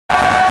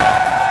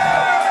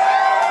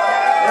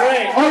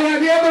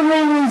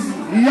moderators,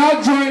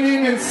 y'all join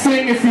in and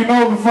sing if you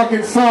know the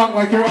fucking song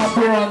like you're up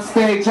here on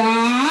stage,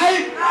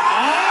 alright?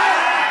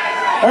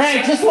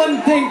 Alright, just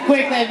one thing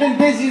quick. I've been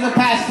busy the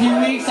past few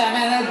weeks. I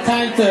haven't had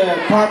time to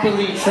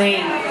properly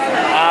train.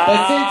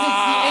 But since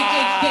it's the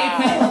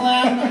HHKMTL,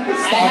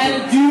 I had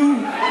to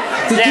do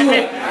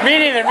it. Me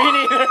neither.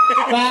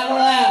 Battle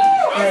M.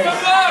 Alright.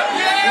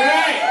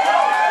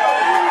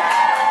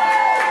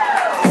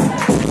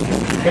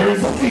 There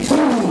is only two.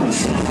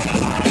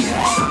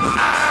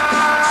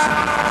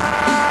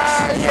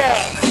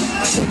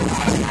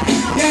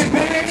 Yeah,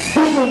 baby,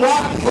 do the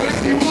walk,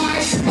 whatever you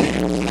like.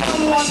 I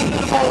don't want to know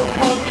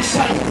what you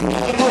say. I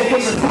don't know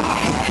from the top.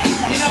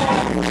 You know what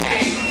I'm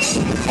saying?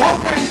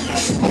 Okay.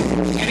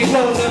 And he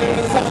goes under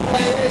the sun,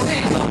 play this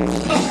thing.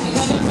 Look,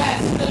 another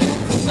fast.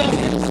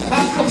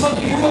 How the fuck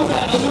you move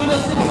out? I'll do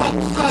this in the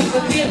fucking the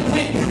damn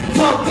thing.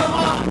 So come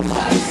on,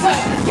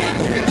 let's get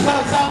it.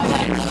 Cause I'm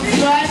like,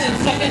 sliding,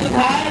 stuck in the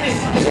pine.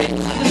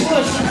 And the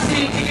bush, and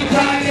see if you can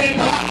try and get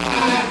by.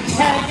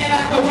 Hanging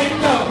out the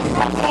window.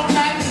 All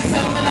night and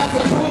selling out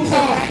the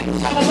window.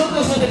 I'm a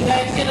local for the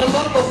guys, get a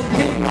local.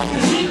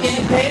 She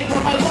getting paid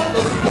for my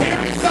local. Here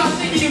is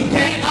something you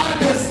can't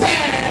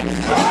understand.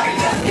 Or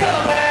just kill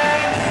a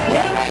man.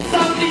 Here is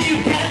something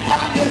you can't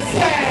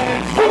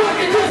understand. Or I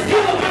can just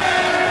kill a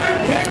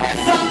man. Here is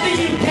something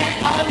you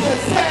can't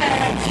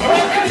understand. Or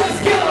I can just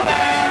kill a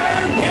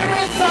man. Here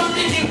is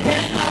something you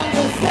can't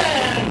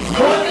understand.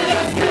 Or I can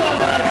just kill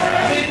a man.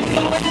 Been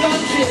going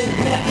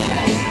dungeon.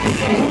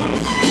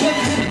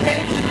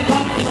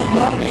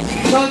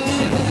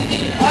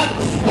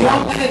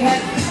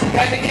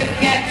 Gotta get your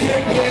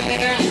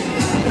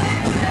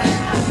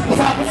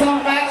Top of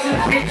some action,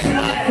 picture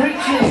on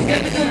preaching.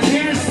 Get the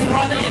computers to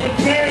run the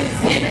interference.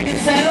 Get the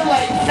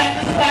satellite, shine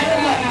the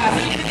satellite.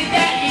 You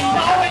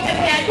know I can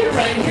get you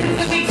right.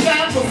 Here's an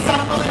example,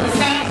 sample and a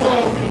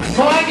sample.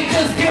 So I can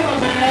just give a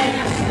man.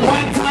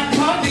 One time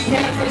public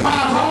can't for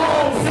my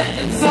whole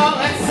sentence. So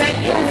let's say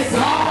you was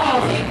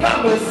all.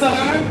 Remember, sir,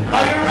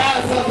 all your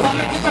ass up. I'm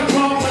gonna get my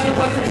phone when it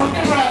was a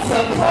fucking ass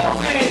up.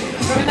 Okay,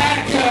 from an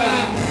actor.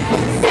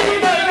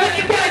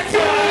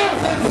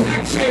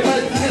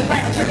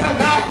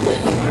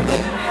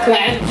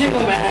 Glad you,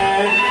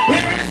 man.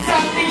 Here is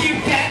something you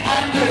can't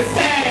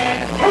understand.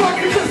 Or I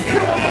can just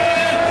kill a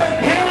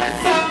man. Here is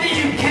something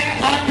you can't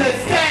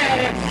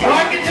understand. Or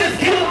I can just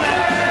kill a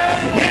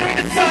man. Here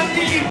is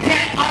something you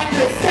can't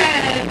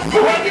understand.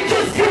 Or I can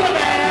just kill a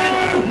man.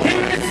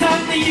 Here is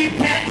something you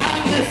can't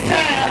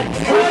understand.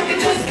 Or I can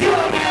just kill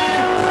a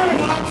man.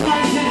 One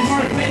time since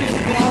we're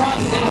finished in our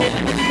house,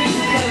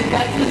 and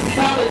that's just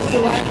solid.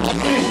 So I'm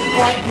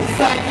right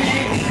beside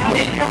me.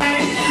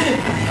 Information.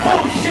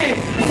 Oh shit.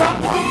 Some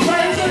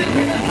players are the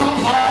kids on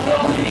auto.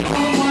 He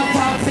come one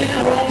time, sitting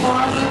at home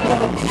on the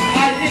phone.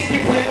 I think he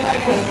play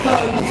like a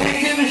thug.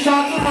 Taking the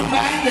shots from the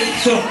magnet.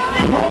 So,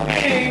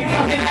 okay,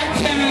 fucking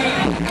action.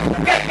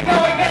 Get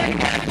going, get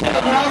to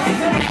the house.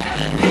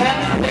 Yeah,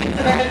 I think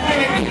that I had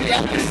made the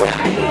episode.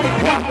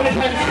 Confident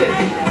and shit.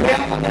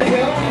 Yeah, on the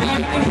hill.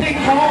 I'm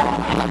thinking home.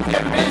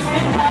 Get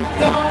missing.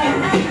 Don't.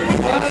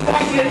 What a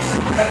bucket.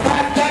 A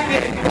bad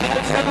bucket.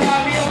 Gotta tell them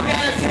how you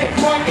gotta say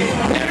fuck it.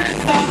 There is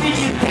something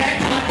you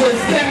can't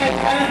understand.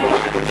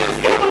 Just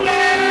kill a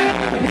man.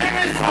 There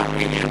is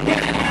something you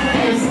can't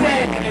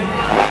understand.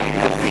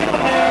 Just kill a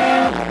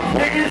man.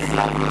 There is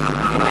something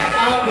you can't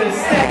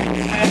understand.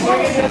 We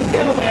can just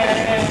kill a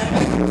man.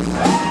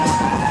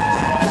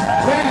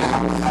 Yeah.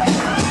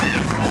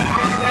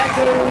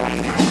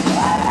 Exactly.